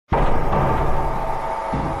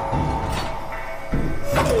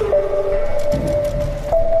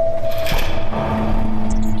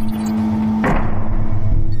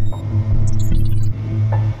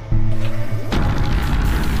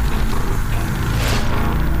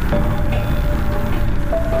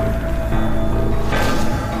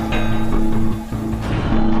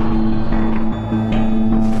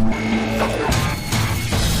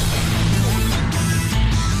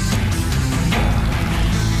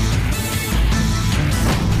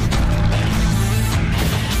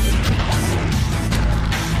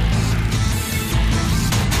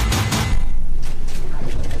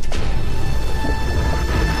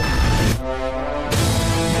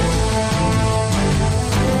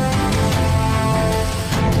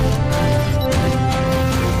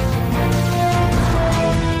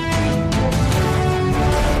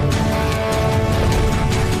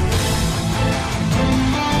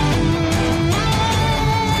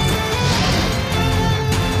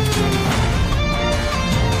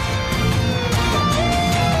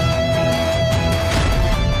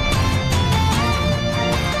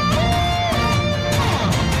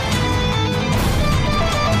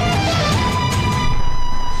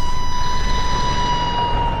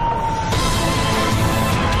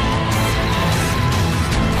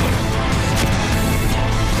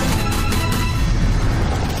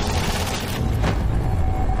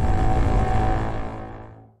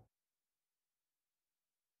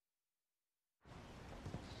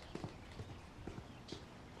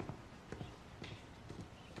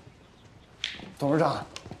董事长，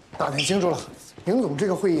打听清楚了，林总这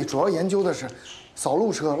个会议主要研究的是扫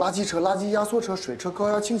路车、垃圾车、垃圾压缩车、水车、高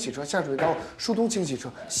压清洗车、下水道疏通清洗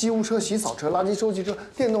车、吸污车、洗扫车、垃圾收集车、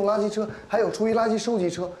电动垃圾车，还有厨余垃圾收集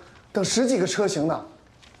车等10几个车型呢，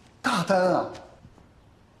大单啊！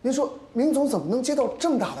您说林总怎么能接到这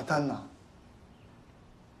么大的单呢？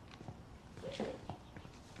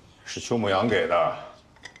是邱牧阳给的，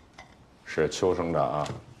是邱省长啊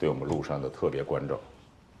对我们麓山的特别关照。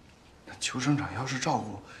那邱省长要是照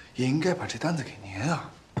顾，也应该把这单子给您啊。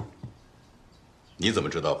你怎么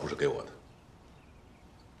知道不是给我的？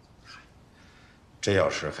这要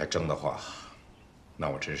是还争的话，那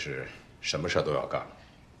我真是什么事都要干了。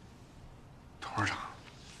董事长，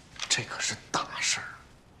这可是大事儿，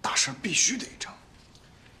大事必须得争。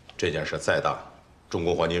这件事再大，中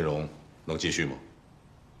国环金融能继续吗？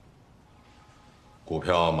股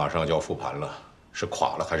票马上就要复盘了，是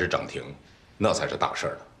垮了还是涨停，那才是大事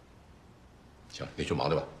儿呢。行，你去忙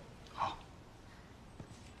去吧。好。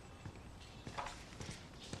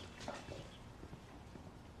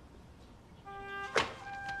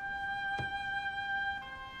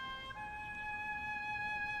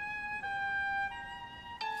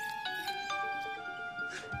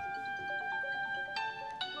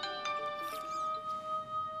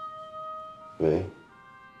喂，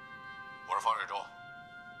我是方水洲。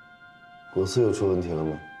公司又出问题了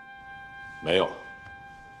吗？没有。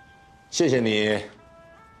谢谢你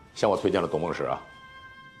向我推荐了董梦石啊。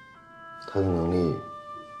他的能力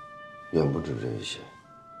远不止这一些，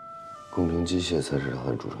工程机械才是他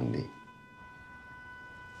的主传地。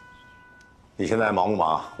你现在忙不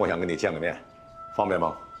忙？我想跟你见个面，方便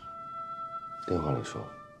吗？电话里说。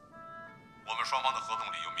我们双方的合同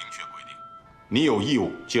里有明确规定，你有义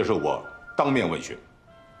务接受我当面问询，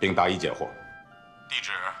并答疑解惑。地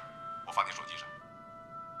址我发你手机上。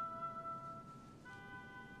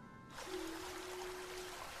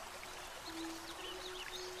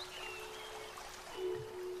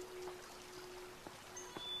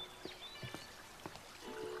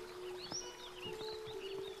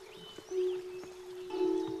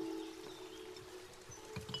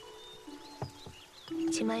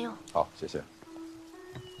请慢用。好，谢谢。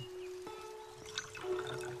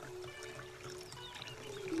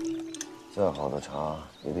再好的茶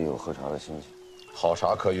也得有喝茶的心情。好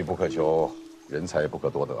茶可遇不可求，人才不可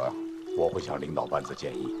多得啊！我会向领导班子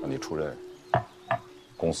建议，让你出任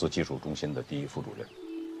公司技术中心的第1副主任，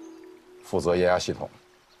负责液压系统，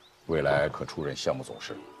未来可出任项目总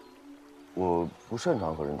师。我不擅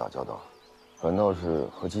长和人打交道，反倒是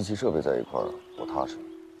和机器设备在一块儿，我踏实。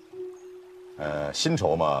薪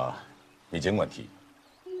酬嘛，你尽管提，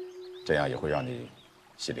这样也会让你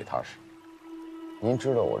心里踏实。您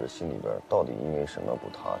知道我这心里边到底因为什么不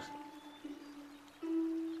踏实？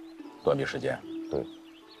短兵时间。对。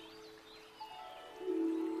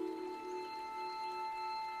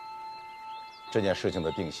这件事情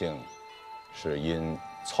的定性，是因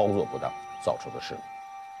操作不当造出的事。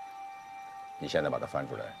你现在把它翻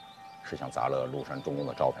出来，是想砸了麓山重工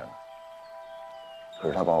的招牌吗？可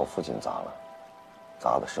是他把我父亲砸了，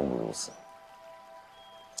砸得生不如死。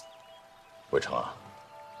伟成啊，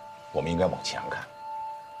我们应该往前看。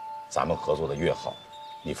咱们合作的越好，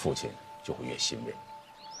你父亲就会越欣慰。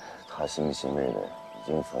他欣不欣慰的已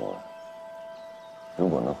经疯了。如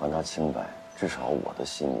果能还他清白，至少我的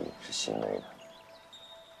心里是欣慰的。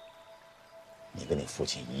你跟你父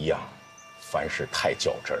亲一样，凡事太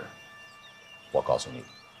较真儿。我告诉你，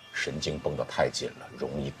神经绷得太紧了，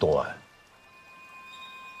容易断。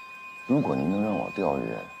如果您能让我调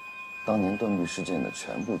阅当年断臂事件的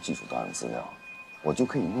全部技术档案资料，我就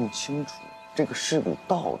可以弄清楚这个事故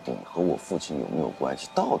到底和我父亲有没有关系，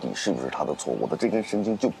到底是不是他的错，我的这根神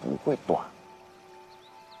经就不会断。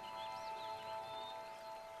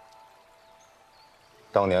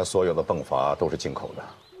当年所有的泵阀都是进口的，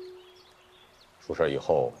出事以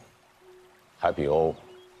后，海比欧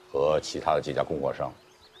和其他的几家供货商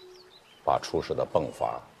把出事的泵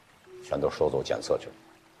阀全都收走检测去了，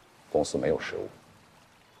公司没有失误。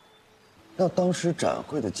那当时展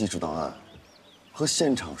会的技术档案和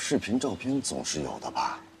现场视频照片总是有的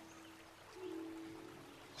吧？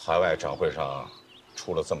海外展会上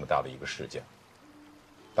出了这么大的一个事件，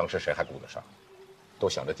当时谁还顾得上？都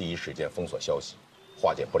想着第一时间封锁消息，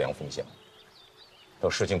化解不良风险。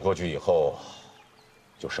等事情过去以后，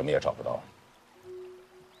就什么也找不到了。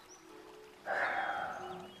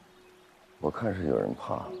我看是有人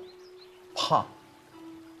怕了。怕？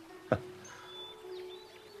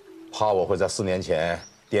怕我会在4年前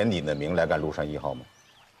点你的名来干麓山1号吗？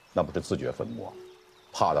那不是自掘坟墓。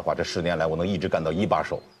怕的话，这10年来我能一直干到1把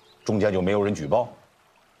手，中间就没有人举报。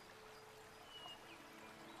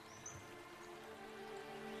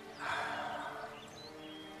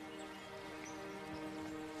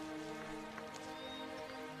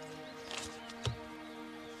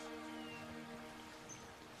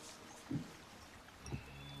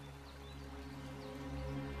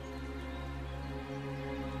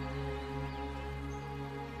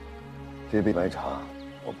这杯白茶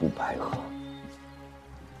我不白喝。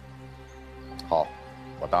好，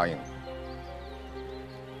我答应你。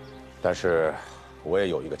但是，我也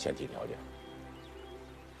有一个前提条件：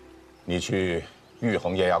你去玉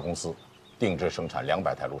衡液压公司定制生产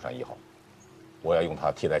200台庐山1号，我要用它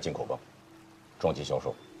替代进口泵，装机销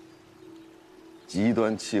售。极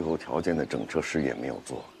端气候条件的整车试验没有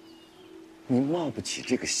做，你冒不起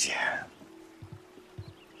这个险。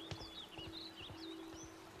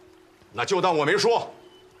那就当我没说。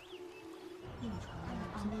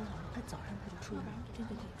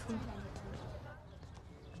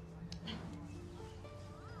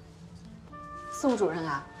宋主任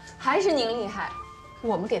啊，还是您厉害！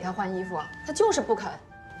我们给他换衣服，他就是不肯。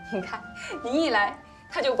您看，您一来，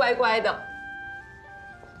他就乖乖的。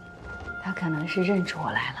他可能是认出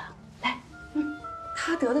我来了。来，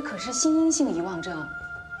他得的可是心因性遗忘症，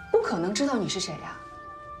不可能知道你是谁呀。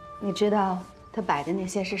你知道他摆的那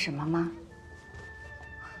些是什么吗？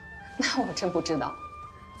那我真不知道。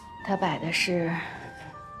他摆的是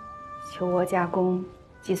球窝加工、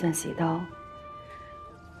计算洗刀、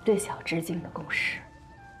对小直径的公式。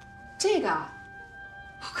这个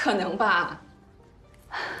不可能吧？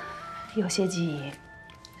有些记忆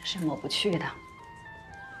是抹不去的。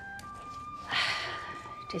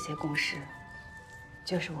这些公式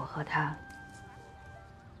就是我和他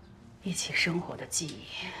一起生活的记忆。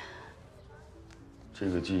这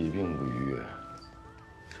个记忆并不愉悦，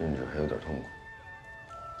甚至还有点痛苦。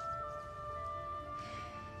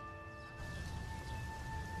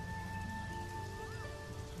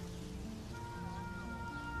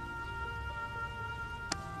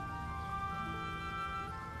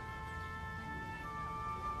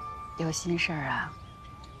有心事儿啊？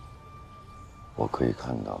我可以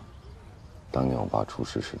看到，当年我爸出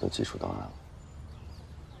事时的技术档案了。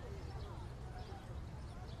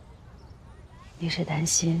你是担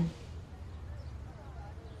心，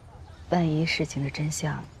万一事情的真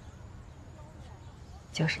相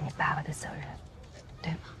就是你爸爸的责任，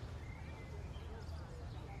对吗？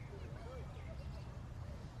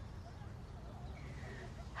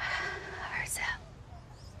儿子，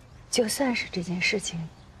就算是这件事情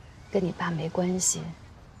跟你爸没关系，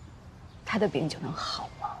他的病就能好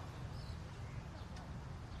吗？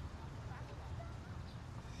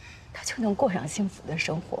他就能过上幸福的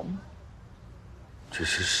生活吗？这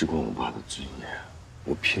是事关我爸的尊严，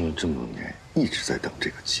我拼了这么多年，一直在等这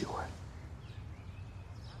个机会。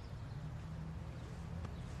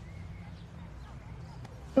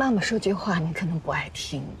妈妈说句话，你可能不爱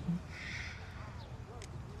听。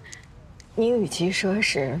你与其说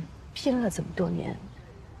是拼了这么多年，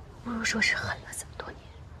不如说是狠了这么多年。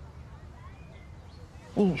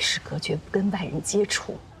你与世隔绝，不跟外人接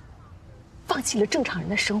触，放弃了正常人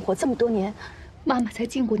的生活，这么多年，妈妈才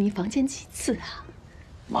进过你房间几次啊？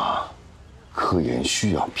妈，科研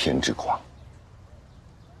需要偏执狂。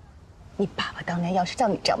你爸爸当年要是像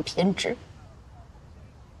你这样偏执，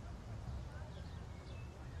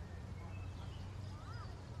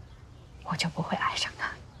我就不会爱上他。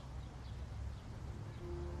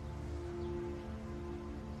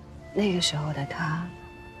那个时候的他，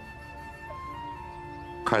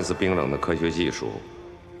看似冰冷的科学技术，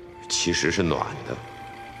其实是暖的，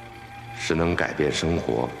是能改变生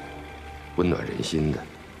活、温暖人心的。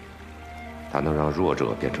它能让弱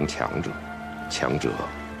者变成强者，强者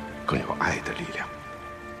更有爱的力量。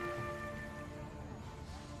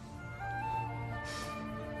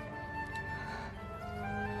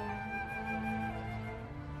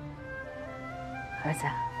儿子，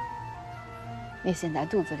你现在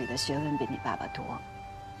肚子里的学问比你爸爸多，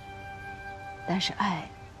但是爱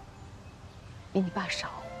比你爸少。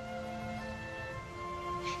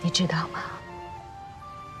你知道吗？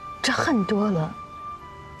这恨多了，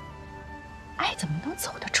爱怎么能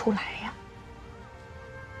走得出来呀？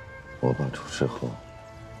我爸出事后，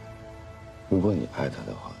如果你爱他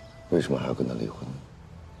的话，为什么还要跟他离婚呢？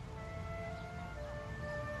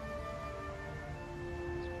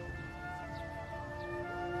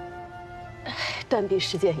断臂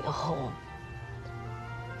事件以后，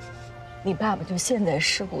你爸爸就陷在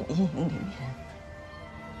事故阴影里面，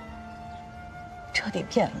彻底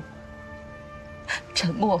变了，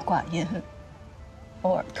沉默寡言，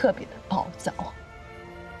偶尔特别的暴躁。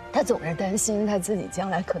他总是担心他自己将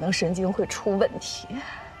来可能神经会出问题，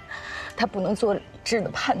他不能做理智的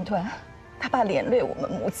判断，他怕连累我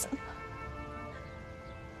们母子。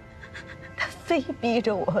他非逼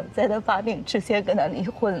着我在他发病之前跟他离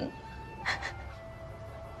婚。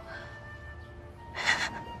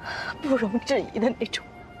不容置疑的那种。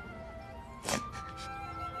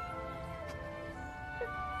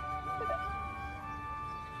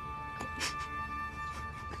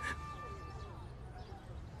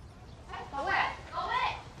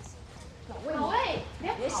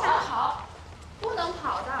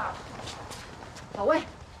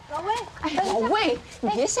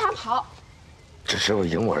别瞎跑。这是我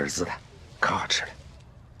赢我儿子的，可好吃了。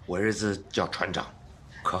我儿子叫船长，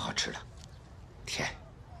可好吃了，甜。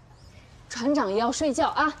船长也要睡觉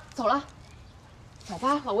啊，走了。走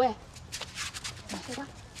吧，老魏。走吧。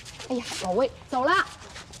哎呀，老魏，走了。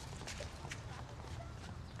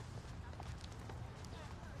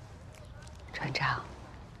船长。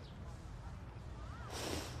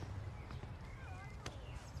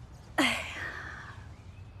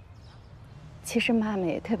 其实妈妈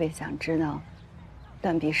也特别想知道，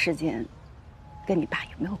断臂事件跟你爸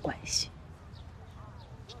有没有关系。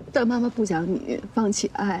但妈妈不想你放弃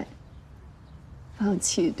爱，放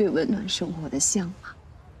弃对温暖生活的向往，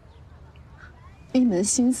一门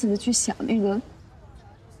心思的去想那个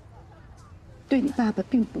对你爸爸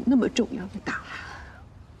并不那么重要的答案。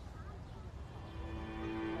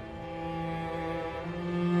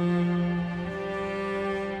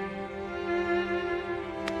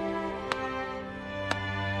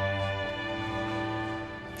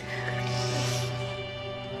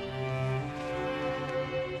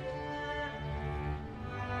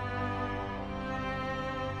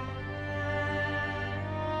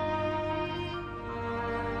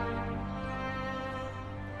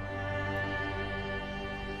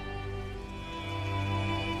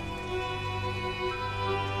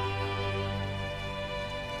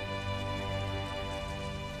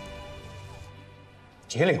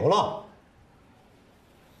 节流了。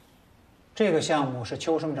这个项目是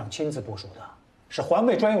邱省长亲自部署的，是环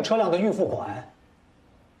卫专用车辆的预付款。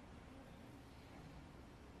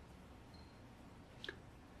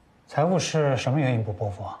财务是什么原因不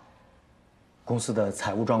拨付啊？公司的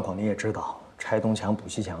财务状况你也知道，拆东墙补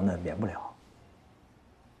西墙的免不了。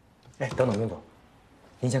哎，等等，雍总，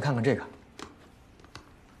您先看看这个。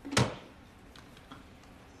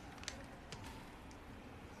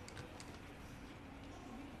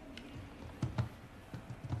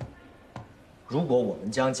 如果我们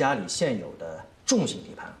将家里现有的重型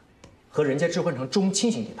底盘和人家置换成中轻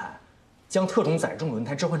型底盘，将特种载重轮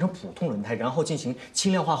胎置换成普通轮胎，然后进行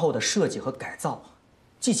轻量化后的设计和改造，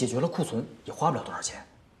既解决了库存，也花不了多少钱。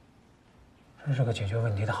这是个解决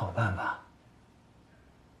问题的好办法。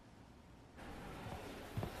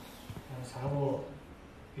但是财务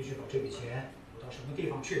必须把这笔钱挪到什么地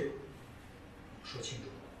方去，说清楚。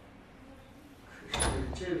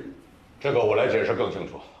可是这个我来解释更清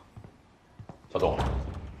楚。 小董，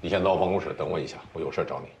你先到我办公室等我一下，我有事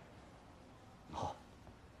找你。好。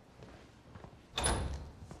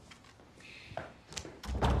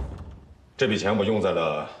这笔钱我用在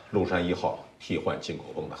了麓山1号替换进口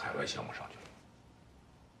泵的海外项目上去了。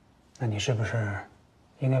那你是不是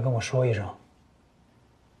应该跟我说一声？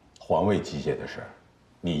环卫机械的事，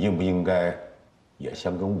你应不应该也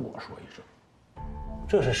先跟我说一声？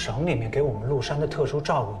这是省里面给我们麓山的特殊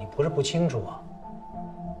照顾，你不是不清楚啊？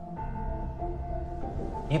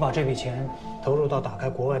 你把这笔钱投入到打开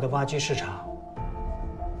国外的挖机市场，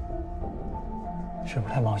是不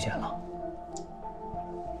是太冒险了？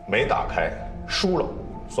没打开，输了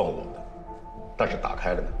算我的；但是打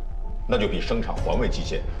开了呢，那就比生产环卫机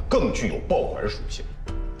械更具有爆款属性。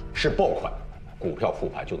是爆款，股票复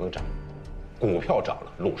盘就能涨；股票涨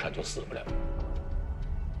了，麓山就死不了。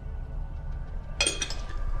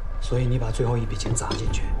所以你把最后一笔钱砸进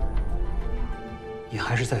去，你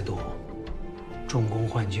还是在赌。 重工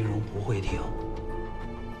换金融不会停，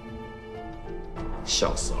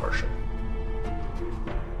向死而生。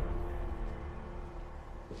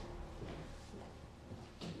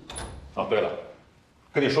啊，对了，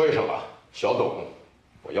跟你说一声啊，小董，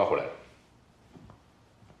我要回来了。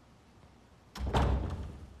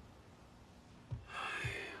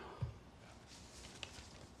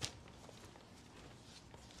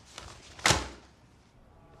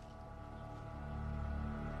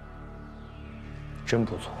真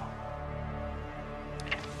不错。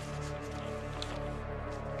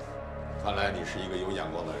看来你是一个有眼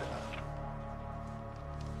光的人啊。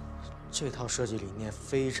这套设计理念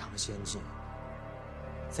非常先进，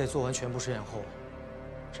在做完全部试验后，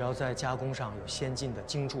只要在加工上有先进的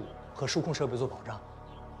精铸和数控设备做保障，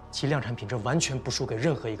其量产品质完全不输给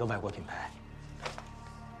任何一个外国品牌。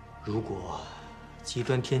如果极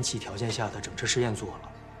端天气条件下的整车试验做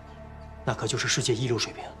了，那可就是世界一流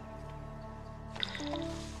水平。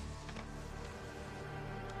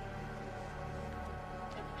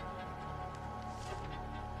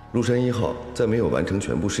 麓山1号在没有完成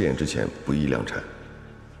全部试验之前不宜量产。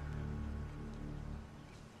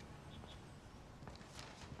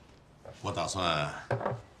我打算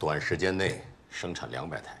短时间内生产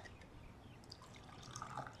200台。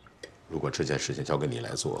如果这件事情交给你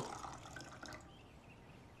来做，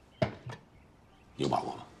有把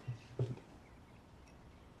握吗？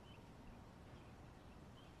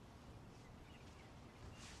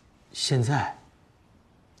现在？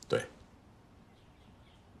对。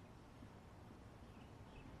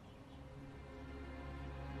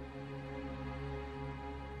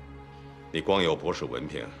你光有博士文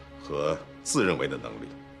凭和自认为的能力，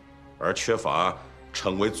而缺乏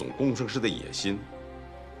成为总工程师的野心，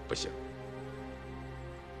不行。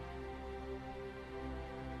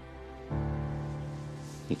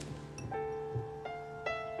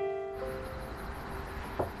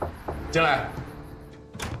进来。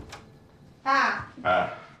爸，哎，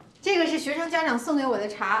这个是学生家长送给我的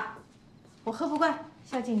茶，我喝不惯，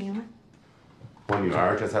孝敬您了。我女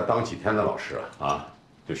儿这才当几天的老师啊，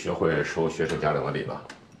就学会收学生家长的礼了。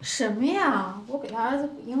什么呀？我给他儿子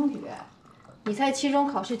补英语。你猜期中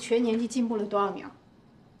考试全年级进步了多少名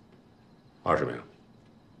20名。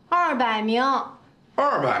200名。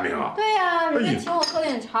200名啊？对呀，人家请我喝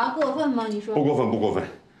点茶，过分吗？你说？不过分，不过分，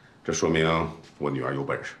这说明我女儿有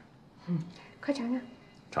本事。快尝尝。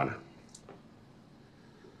尝尝。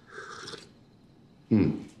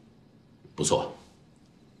不错。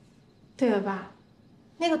对了，爸，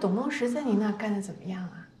那个董梦石在你那干的怎么样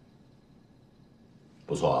啊？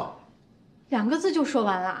不错啊。2个字就说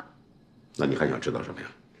完了。那你还想知道什么呀？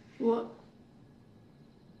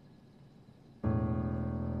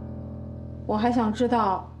我还想知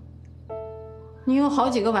道，您有好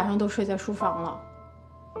几个晚上都睡在书房了，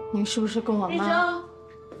您是不是跟我妈？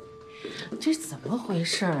这是怎么回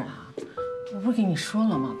事啊？我不是跟你说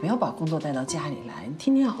了吗？不要把工作带到家里来，你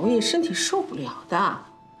天天熬夜，身体受不了的。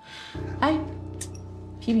哎，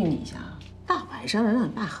批评你一下啊，大晚上的让你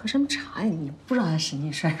爸喝什么茶呀？你不知道他神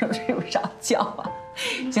经衰弱睡不着觉啊？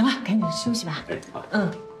行了，赶紧休息吧。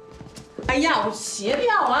哎呀，我鞋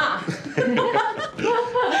掉了。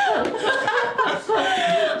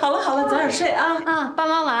好了好了，早点睡啊。爸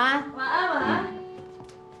妈晚安。晚安晚安。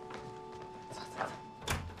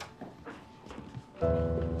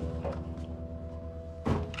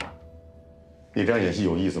你这样演戏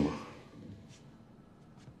有意思吗？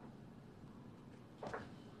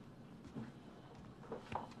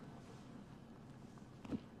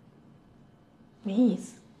没意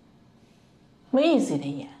思，没意思也得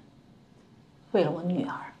演。为了我女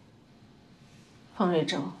儿，方瑞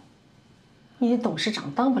正，你的董事长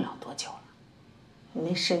当不了多久了，你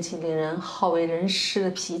那盛气凌人、好为人师的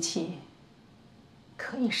脾气，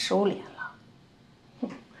可以收敛了。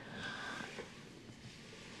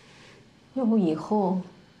要不以后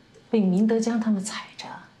被明德江他们踩着，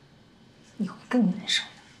你会更难受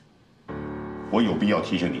的。我有必要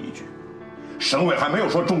提醒你一句，省委还没有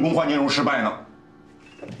说重工换金融失败呢。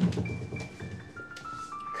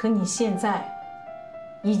可你现在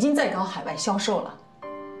已经在搞海外销售了，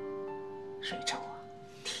水洲啊，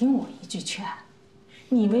听我一句劝，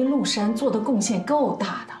你为麓山做的贡献够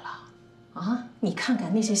大的了啊！你看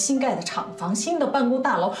看那些新盖的厂房、新的办公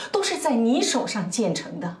大楼，都是在你手上建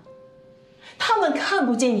成的，他们看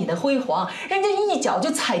不见你的辉煌，人家一脚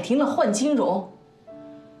就踩停了换金融，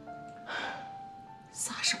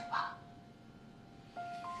撒手吧。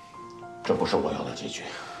这不是我要的结局。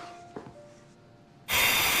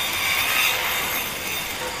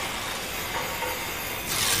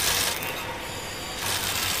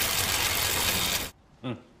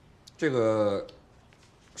这个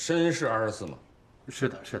深是24吗？是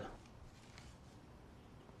的，是的。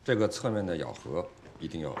这个侧面的咬合一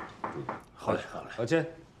定要注意。好嘞，好嘞。老千，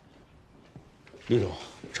李总、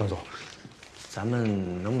程总，咱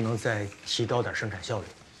们能不能再提高点生产效率？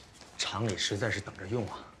厂里实在是等着用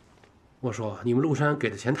啊。我说你们麓山给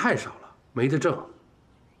的钱太少了，没得挣。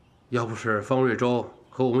要不是方瑞洲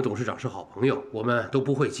和我们董事长是好朋友，我们都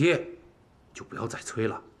不会接，就不要再催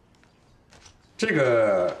了。这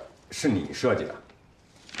个是你设计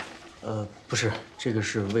的？不是，这个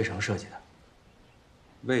是魏成设计的。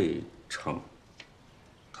魏成，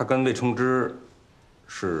他跟魏承之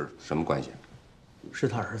是什么关系？是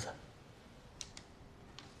他儿子。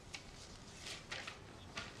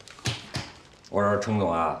我说程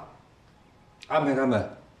总啊，安排他们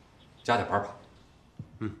加加班吧。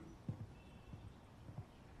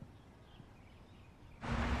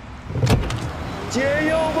加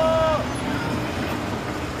油吧！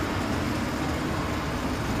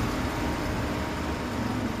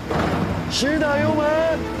十大油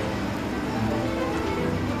门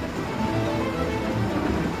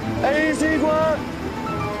 ，AC 关，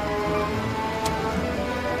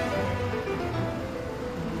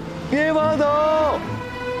别忘走。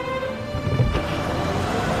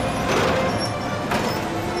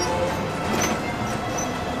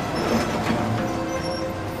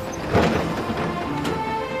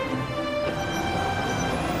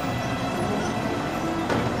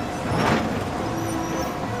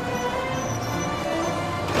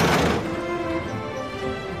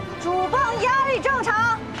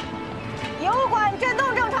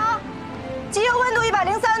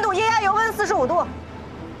45度。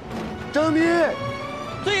证明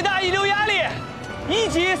最大溢流压力，1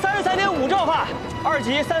级33.5兆帕，2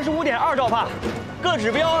级35.2兆帕，各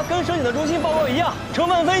指标跟申请的中心报告一样，成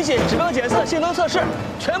分分析、指标检测、性能测试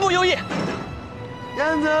全部优异。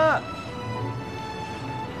燕子，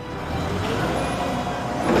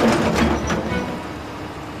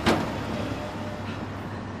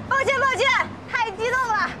抱歉，太激动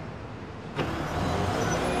了。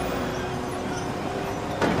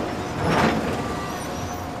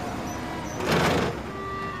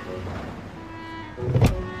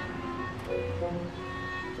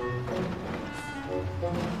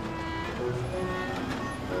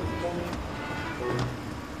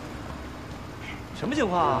什么情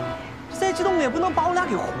况啊？再激动的也不能把我俩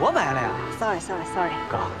给活埋了呀 Sorry。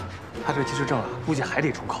哥，他这个机制证啊，估计还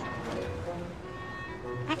得重考。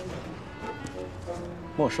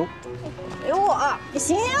没收。给我，你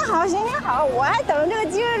行好，我还等着这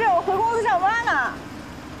个机制证回公司上班呢。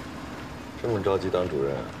这么着急当主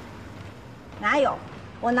任？哪有？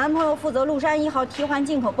我男朋友负责麓山1号替换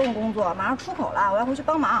进口泵工作，马上出口了，我要回去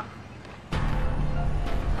帮忙。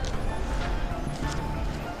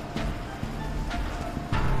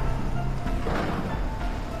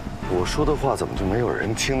我说的话怎么就没有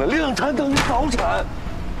人听呢？量产等于早产。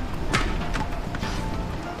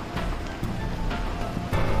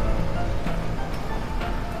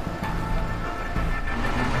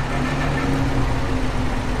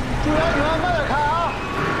注意安全，慢点开啊！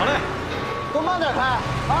好嘞，都慢点开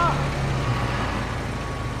啊！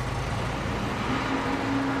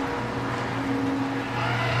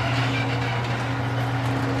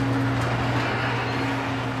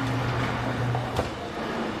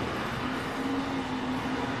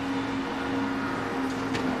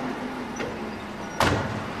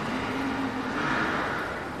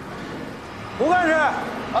吴干事，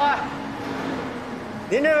哎，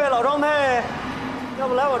您这位老装配，要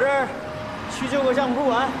不来我这儿去就个项目主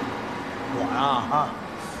管？我呀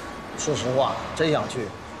说实话，真想去，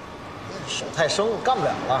手太生，干不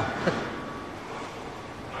了了。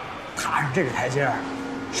踏上这个台阶儿，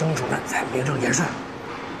升主任才名正言顺。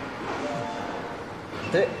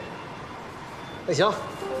对，那行，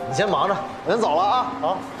你先忙着，我先走了啊。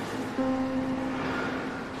好。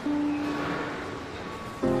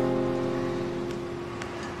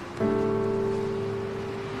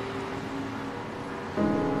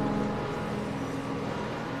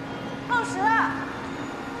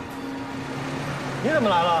你怎么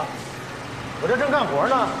来了？我这正干活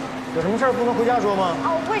呢，有什么事儿不能回家说吗？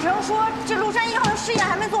哦，魏成说这麓山1号的试验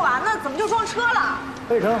还没做完呢，怎么就撞车了？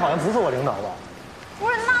魏成好像不是我领导吧？不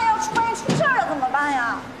是，那要万一出事儿了怎么办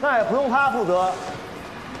呀？那也不用他负责。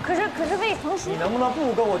可是魏成说，你能不能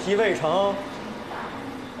不跟我提魏成？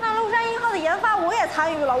那麓山1号的研发我也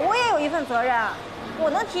参与了，我也有一份责任，我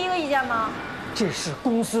能提一个意见吗？这是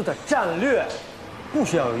公司的战略，不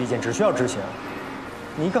需要有意见，只需要执行。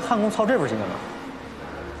你一个焊工操这份心干嘛？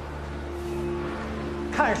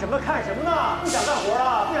看什么呢？不想干活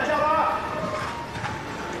了？不想下班？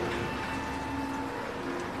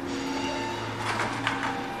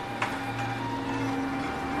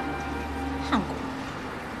焊工。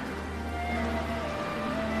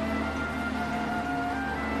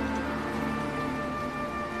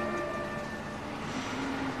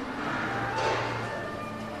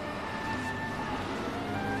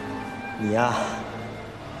你呀，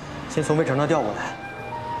先从魏成那调过来。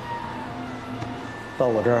到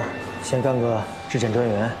我这儿先干个质检专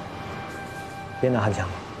员，别拿焊枪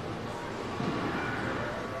了。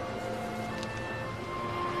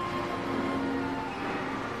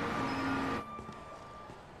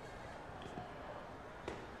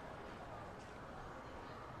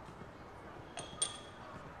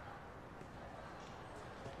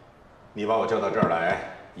你把我叫到这儿来，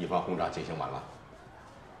一番轰炸进行完了。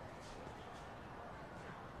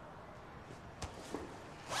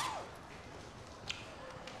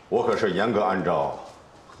我可是严格按照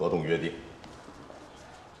合同约定，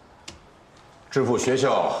支付学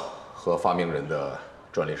校和发明人的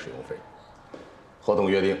专利使用费。合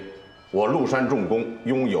同约定，我麓山重工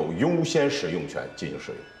拥有优先使用权进行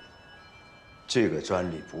使用。这个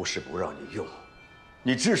专利不是不让你用，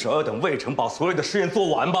你至少要等魏成把所有的试验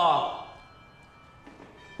做完吧。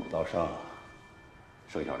老盛，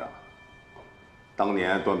盛校长，当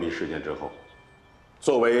年端壁事件之后，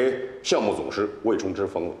作为项目总师，魏崇之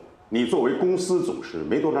疯了。你作为公司总师，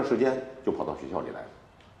没多长时间就跑到学校里来了。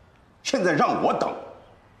现在让我等，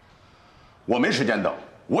我没时间等，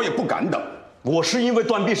我也不敢等。我是因为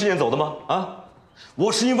端壁事件走的吗？啊，我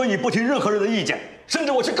是因为你不听任何人的意见，甚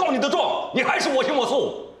至我去告你的状，你还是我行我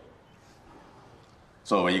素。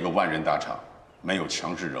作为一个万人大厂，没有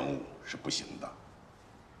强势人物，是不行的。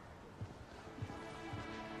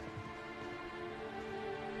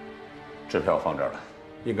支票放这儿了，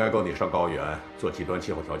应该够你上高原做极端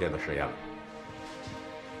气候条件的实验了。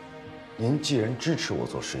您既然支持我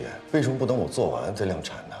做实验，为什么不等我做完再量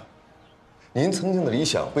产呢？您曾经的理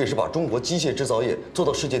想不也是把中国机械制造业做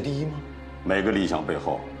到世界第一吗？每个理想背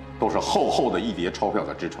后都是厚厚的一叠钞票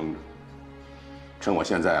在支撑着。趁我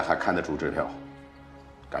现在还看得出支票，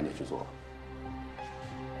赶紧去做吧。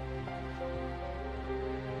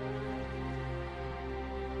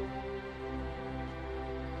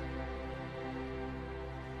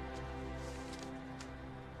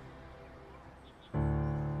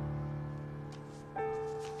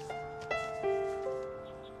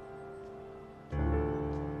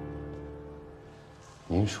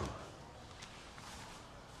您说，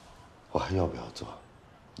我还要不要做？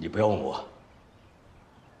你不要问我，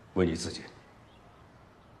问你自己。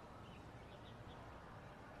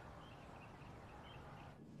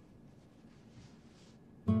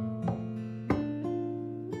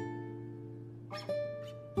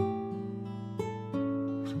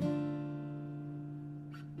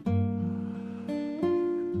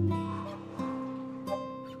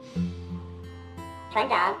船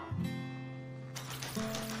长，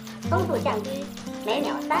风速降低每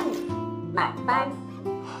秒3米，满帆。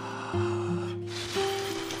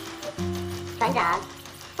船长，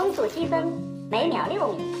风速积分每秒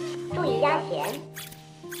6米，注意压弦。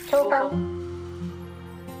抽风。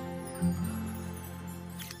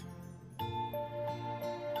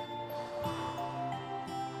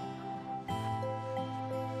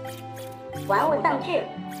玩物丧志，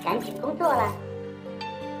赶紧工作了。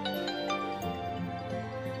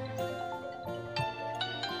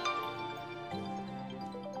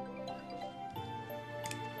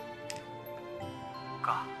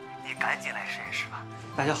哥，你赶紧来实验室吧，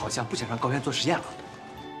大家好像不想上高原做实验了。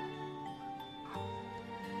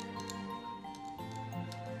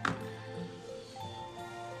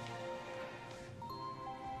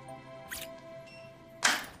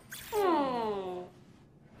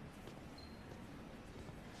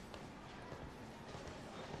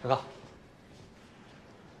报告。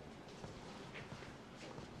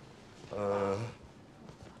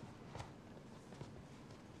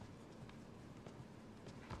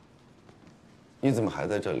你怎么还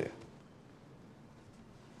在这里？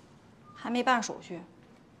还没办手续。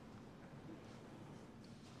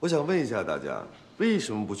我想问一下大家，为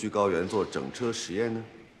什么不去高原做整车实验呢？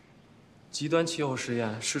极端气候实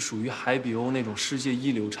验是属于海比欧那种世界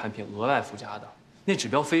一流产品额外附加的，那指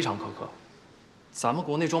标非常苛刻。咱们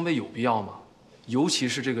国内装备有必要吗？尤其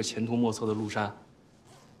是这个前途莫测的麓山。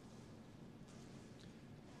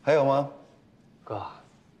还有吗？哥，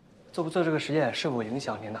做不做这个实验是否影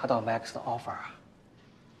响你拿到 Max 的 offer 啊？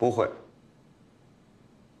不会。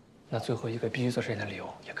那最后一个必须做实验的理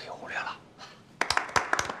由也可以忽略了。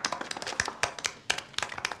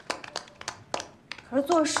可是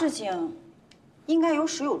做事情应该有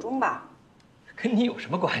始有终吧？跟你有什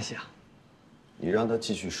么关系啊？你让他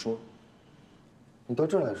继续说。你到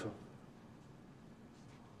这儿来说。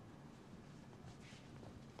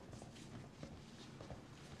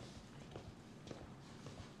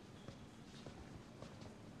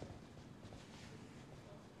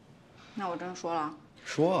那我真说了。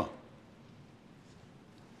说啊。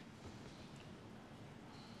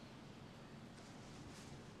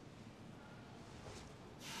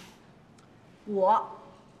我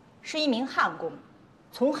是一名焊工，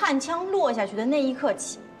从焊枪落下去的那一刻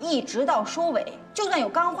起，一直到收尾，就算有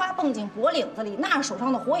钢花蹦进脖领子里，那手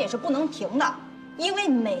上的活也是不能停的，因为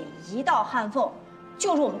每一道焊缝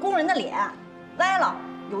就是我们工人的脸，歪了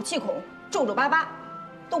有气孔，皱皱巴巴，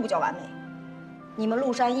都不叫完美。你们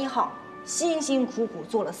麓山1号辛辛苦苦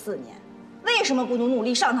做了4年，为什么不努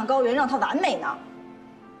力上趟高原让它完美呢？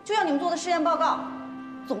就像你们做的实验报告，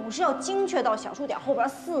总是要精确到小数点后边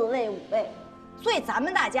4位5位。所以咱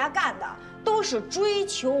们大家干的都是追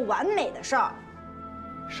求完美的事儿。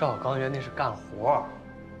上高原那是干活，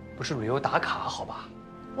不是旅游打卡，好吧？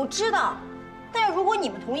我知道，但是如果你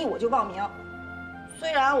们同意，我就报名。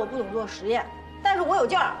虽然我不懂做实验，但是我有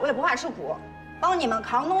劲儿，我也不怕吃苦，帮你们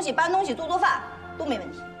扛东西、搬东西、做饭都没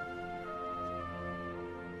问题。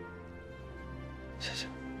谢谢，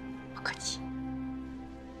不客气。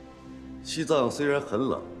西藏虽然很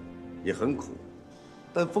冷，也很苦，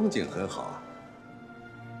但风景很好啊。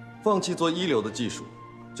放弃做一流的技术，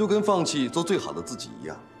就跟放弃做最好的自己一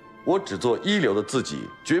样。我只做一流的自己，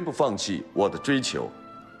绝不放弃我的追求。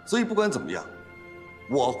所以不管怎么样，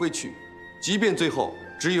我会去，即便最后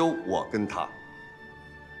只有我跟他。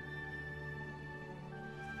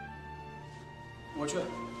我去。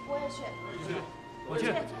我也去。我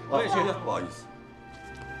去，我也去。不好意思，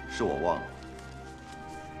是我忘了，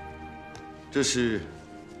这是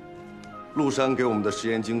陆山给我们的实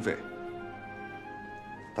验经费，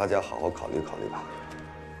大家好好考虑考虑吧。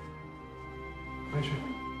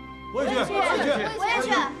我也去，我也去，我也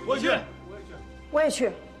去，我也去，我也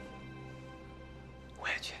去，我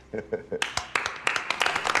也去。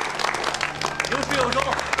有始有终，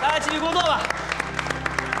大家继续工作吧。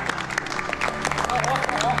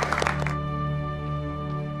好。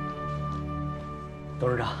董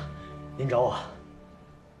事长，您找我。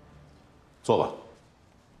坐吧。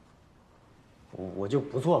我就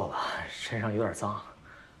不做了吧，身上有点脏。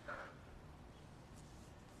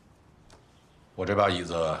我这把椅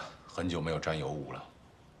子很久没有沾油污了，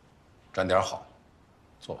沾点好，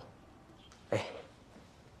坐吧。哎。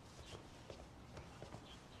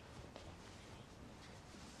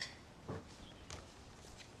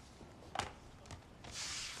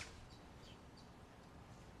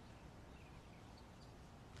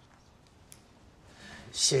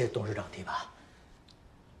谢谢董事长提拔。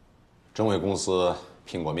真为公司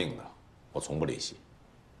拼过命的，我从不离席。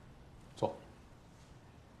坐。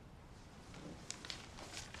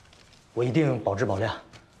我一定保质保量，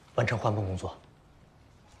完成换泵工作。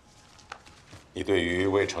你对于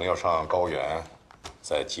魏成要上高原，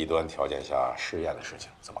在极端条件下试验的事情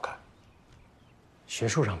怎么看？学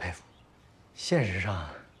术上佩服，现实上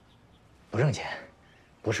不挣钱，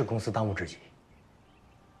不是公司当务之急。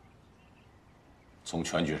从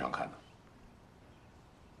全局上看呢？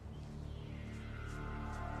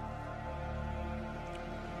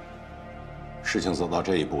事情走到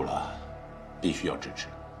这一步了，必须要支持。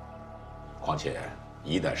况且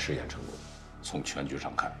一旦试验成功，从全局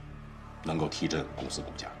上看，能够提振公司股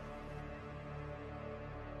价。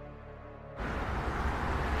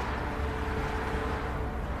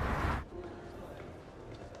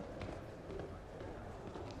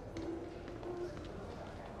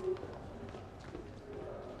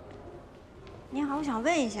您好，我想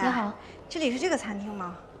问一下，你好，这里是这个餐厅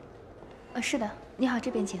吗？是的。你好，这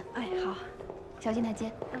边请。哎，好，小心台阶。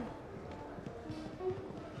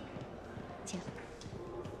请。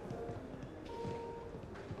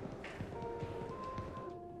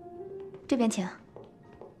这边请。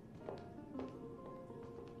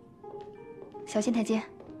小心台阶。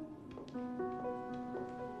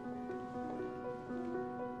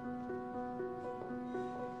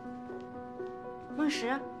孟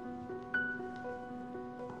石。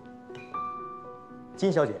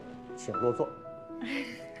金小姐，请落座。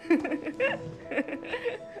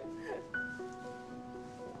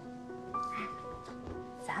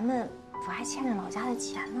咱们不还欠着老家的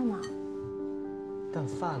钱呢吗？但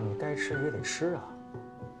饭该吃也得吃啊。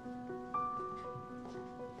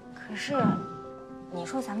可是，你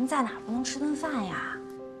说咱们在哪儿不能吃顿饭呀？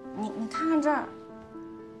你看看这儿，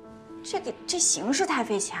这形式太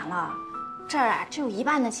费钱了。这儿啊，只有一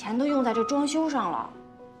半的钱都用在这装修上了。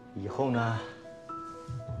以后呢？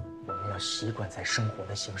我们要习惯在生活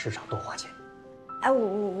的形式上多花钱。哎，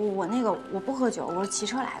我那个我不喝酒，我是骑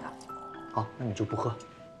车来的。好，那你就不喝，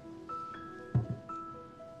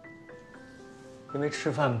因为吃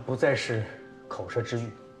饭不再是口舌之欲，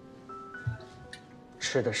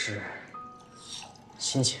吃的是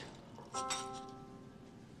心情。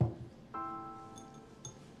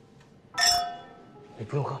你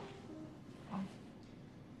不用喝。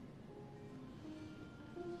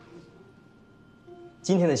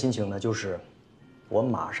今天的心情呢，就是我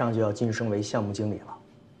马上就要晋升为项目经理了。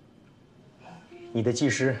你的技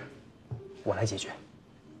师，我来解决。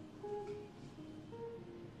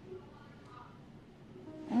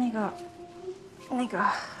那个，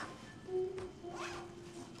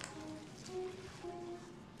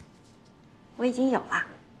我已经有了。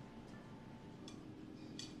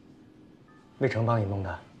魏成帮你弄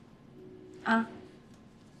的？啊。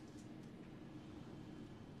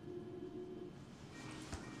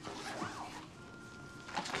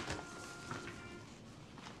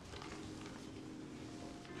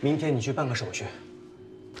明天你去办个手续，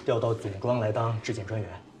调到总庄来当质检专员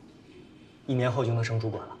，1年后就能升主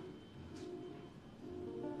管了。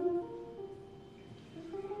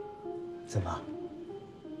怎么？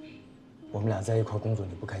我们俩在一块工作，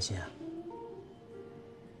你不开心啊？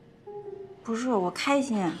不是，我开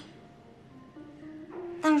心，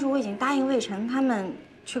但是我已经答应魏晨他们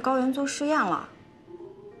去高原做试验了。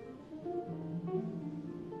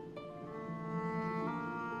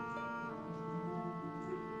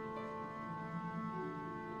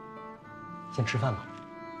先吃饭吧。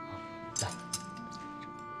来，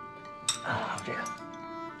还有这个。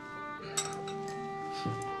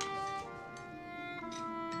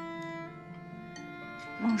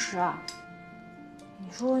孟石，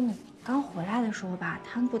你说你刚回来的时候吧，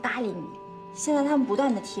他们不搭理你，现在他们不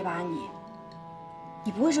断的提拔你，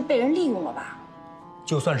你不会是被人利用了吧？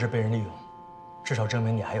就算是被人利用，至少证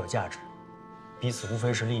明你还有价值，彼此无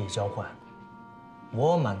非是利益交换。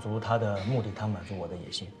我满足他的目的，他满足我的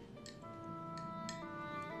野心。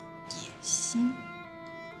野心？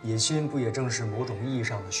野心不也正是某种意义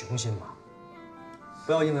上的雄心吗？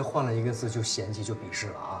不要因为换了一个字就嫌弃就鄙视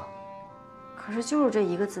了啊！可是就是这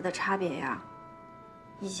一个字的差别呀。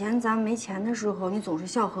以前咱们没钱的时候，你总是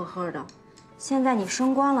笑呵呵的，现在你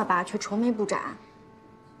升官了吧，却愁眉不展。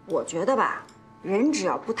我觉得吧，人只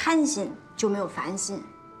要不贪心，就没有烦心；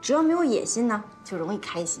只要没有野心呢，就容易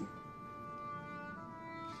开心。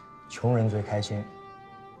穷人最开心。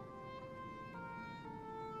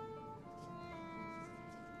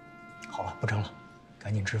好了，不争了，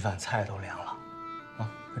赶紧吃饭，菜都凉了，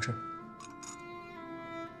啊，快吃，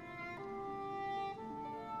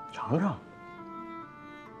尝尝。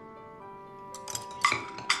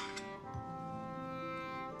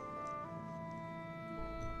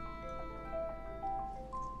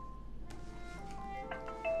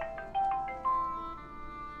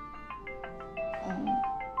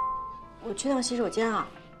我去趟洗手间啊。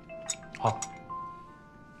好。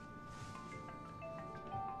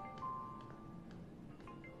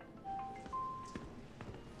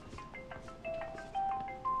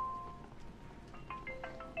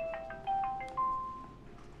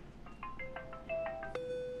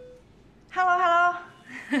Hello，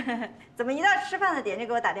 怎么一到吃饭的点就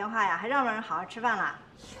给我打电话呀？还让不让人好好吃饭了？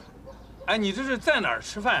哎，你这是在哪儿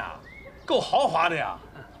吃饭啊？够豪华的呀！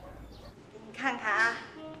你看看啊，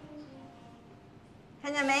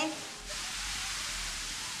看见没？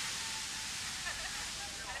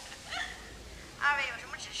二位有什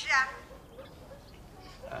么指示啊？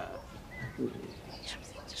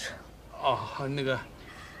那个，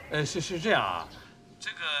是这样啊，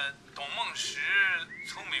这个董梦石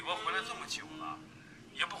从美国回来这么久了，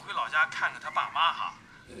也不回老家看看他爸妈哈。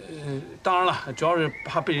当然了，主要是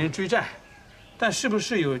怕被人追债，但是不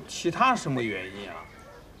是有其他什么原因啊？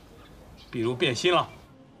比如变心了？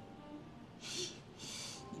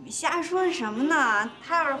你们瞎说什么呢？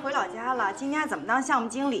他要是回老家了，今天怎么当项目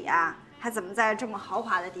经理啊？还怎么在这么豪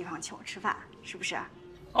华的地方请我吃饭？是不是？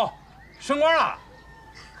哦，升官了。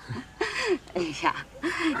哎呀，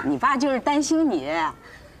你爸就是担心你。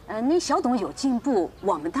那小董有进步，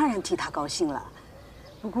我们当然替他高兴了。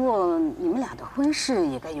不过你们俩的婚事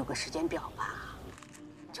也该有个时间表吧？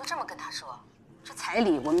你就这么跟他说，这彩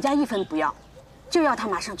礼我们家一分不要，就要他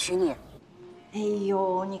马上娶你。哎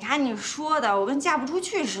呦，你看你说的，我跟嫁不出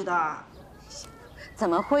去似的。怎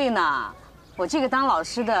么会呢？我这个当老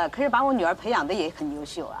师的，可是把我女儿培养的也很优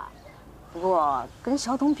秀啊。不过跟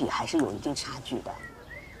小董比还是有一定差距的，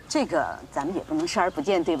这个咱们也不能视而不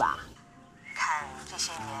见，对吧？看这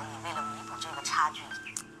些年你为了弥补这个差距，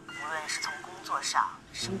无论是从工作上、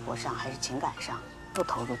生活上还是情感上，都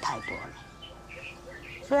投入太多了。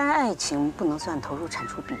虽然爱情不能算投入产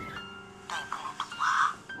出比，但也不能赌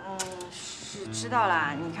啊。是知道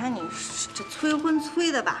了。你看你这催婚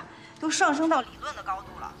催的吧，都上升到理论的高度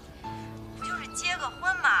了。不就是结个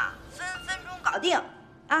婚嘛，分分钟搞定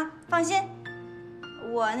啊！放心，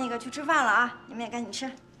我那个去吃饭了啊，你们也赶紧吃，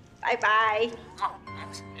拜拜。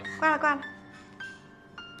挂了挂了。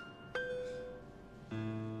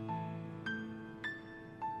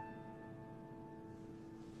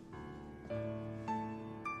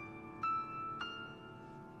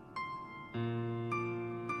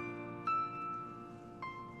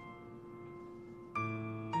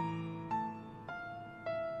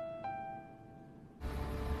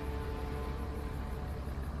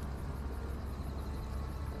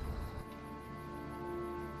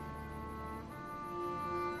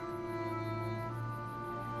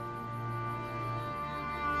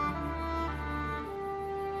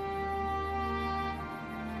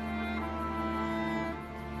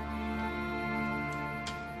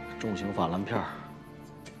重型法兰片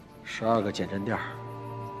，12个减震垫，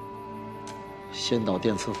先导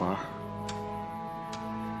电磁阀，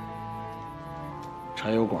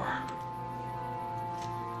柴油管，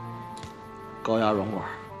高压软管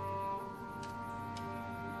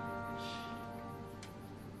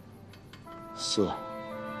，4、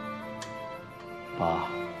8、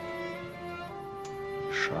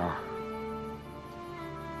12。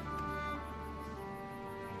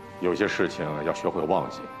有些事情要学会忘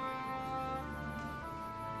记。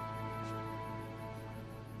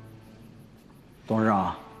董事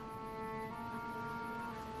长，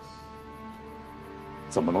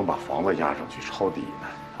怎么能把房子押上去抄底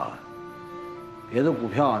呢？啊！别的股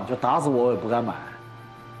票你就打死我也不敢买。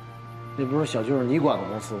那不是小舅是你管的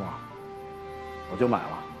公司吗？我就买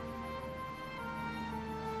了。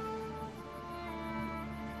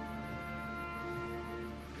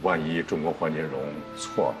万一重工换金融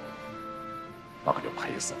错了，那可就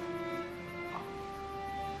赔死了。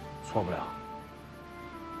错不了。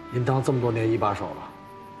您当这么多年一把手了，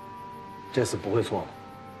这次不会错了。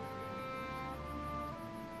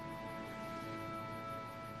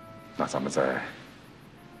那咱们再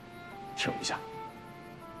听一下。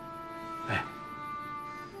哎。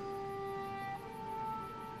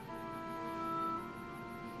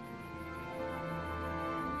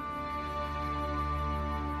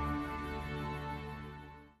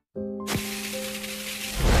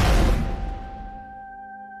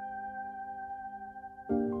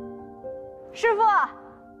师傅，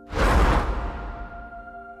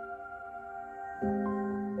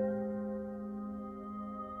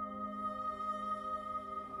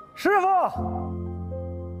师傅，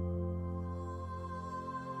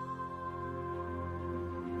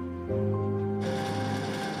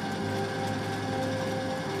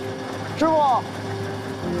师傅，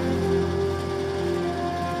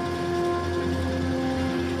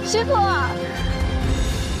师傅。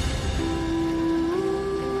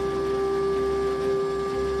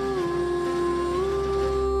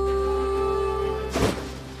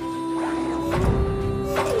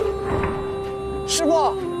师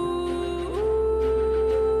傅，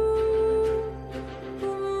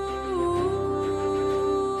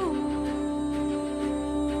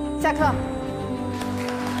下课。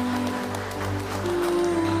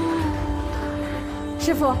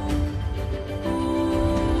师傅，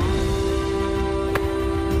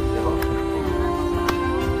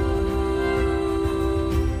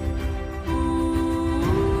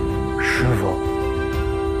师傅。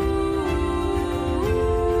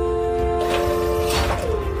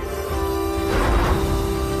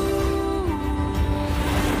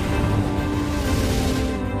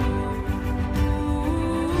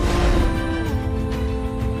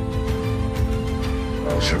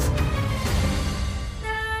师傅，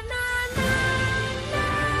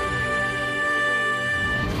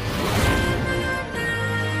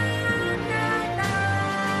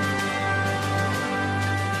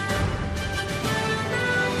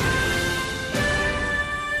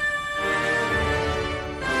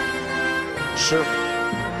师傅。